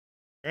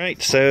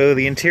Right, so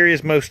the interior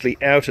is mostly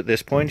out at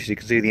this point. As you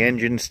can see, the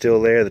engine's still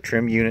there, the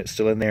trim unit's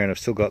still in there, and I've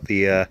still got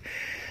the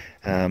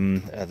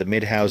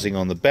mid housing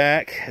on the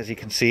back. As you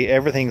can see,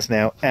 everything's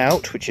now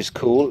out, which is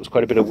cool. It was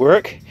quite a bit of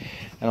work,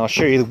 and I'll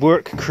show you the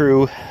work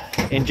crew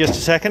in just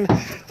a second.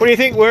 What do you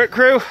think, work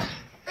crew?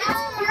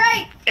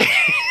 Great.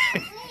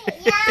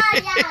 Yeah.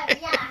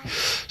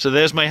 So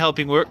there's my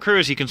helping work crew.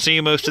 As you can see,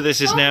 most of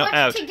this is now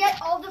out. To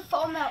get all the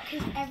foam out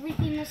because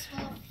everything was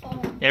full of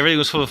foam. Everything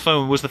was full of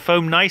foam. Was the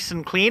foam nice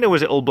and clean, or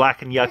was it all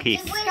black and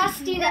yucky?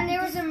 Disgusting, and there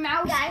was a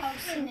mouse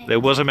house in it. There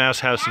was a mouse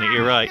house in it,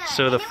 you're right.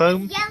 So the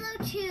foam... It was yellow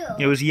too.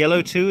 It was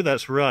yellow too,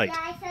 that's right. Yeah,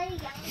 I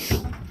saw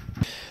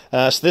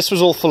yellow. So this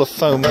was all full of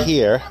foam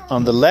here.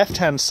 On the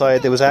left-hand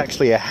side, there was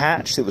actually a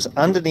hatch that was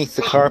underneath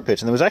the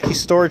carpet, and there was actually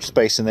storage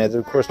space in there that,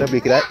 of course, nobody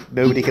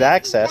could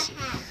access.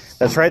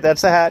 That's right,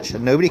 that's the hatch,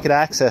 and nobody could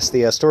access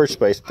the storage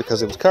space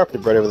because it was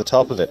carpeted right over the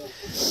top of it.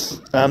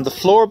 The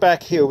floor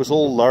back here was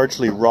all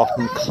largely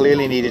rotten,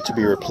 clearly needed to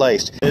be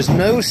replaced. There's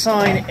no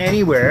sign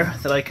anywhere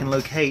that I can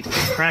locate of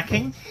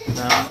cracking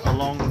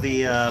along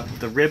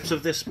the ribs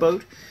of this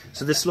boat,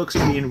 so this looks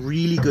to be in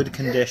really good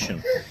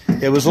condition.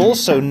 There was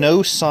also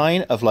no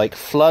sign of like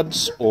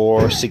floods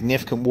or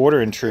significant water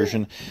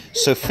intrusion,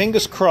 so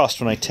fingers crossed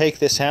when I take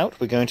this out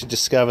we're going to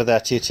discover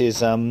that it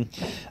is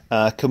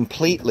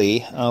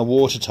completely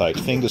watertight.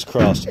 Fingers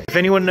crossed. If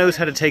anyone knows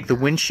how to take the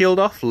windshield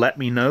off, let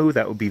me know.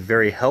 That would be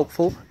very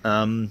helpful.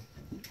 And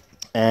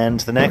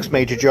the next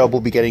major job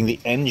will be getting the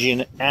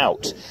engine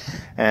out.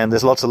 And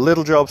there's lots of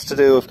little jobs to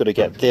do. I've got to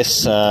get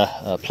this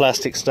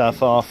plastic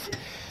stuff off.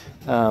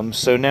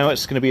 So now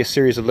it's going to be a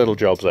series of little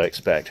jobs, I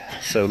expect.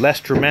 So less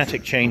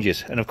dramatic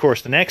changes. And of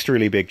course the next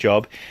really big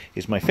job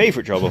is my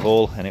favorite job of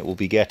all, and it will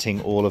be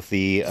getting all of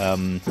the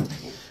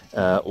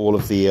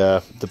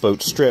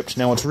boat stripped.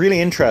 Now what's really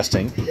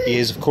interesting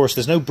is, of course,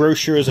 there's no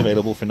brochures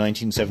available for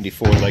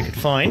 1974 that I could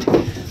find,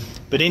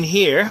 but in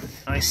here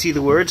I see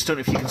the words, don't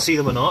know if you can see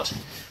them or not.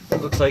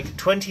 It looks like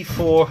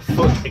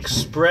 24-foot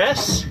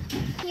Express.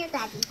 Here,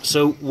 Daddy.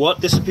 So what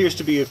this appears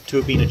to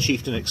have been a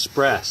Chieftain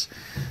Express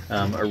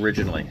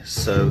originally.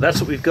 So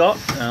that's what we've got.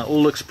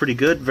 All looks pretty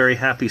good, very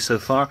happy so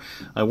far.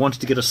 I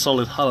wanted to get a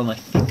solid hull, and I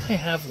think I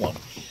have one.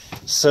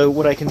 So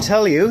what I can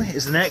tell you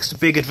is the next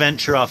big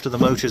adventure after the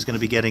motor is going to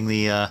be getting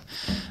the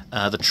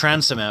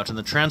transom out, and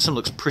the transom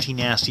looks pretty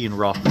nasty and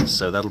rotten,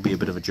 so that'll be a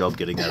bit of a job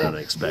getting that out,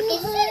 I expect.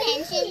 Is it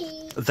an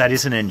engine? That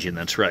is an engine,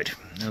 that's right.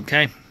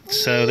 Okay,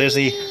 so there's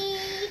the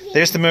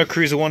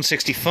Mercruiser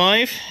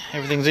 165.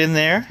 Everything's in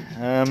there.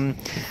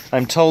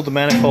 I'm told the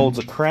manifolds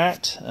are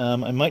cracked.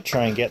 I might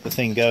try and get the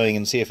thing going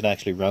and see if it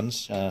actually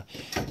runs,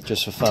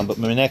 just for fun, but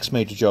my next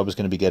major job is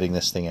going to be getting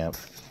this thing out.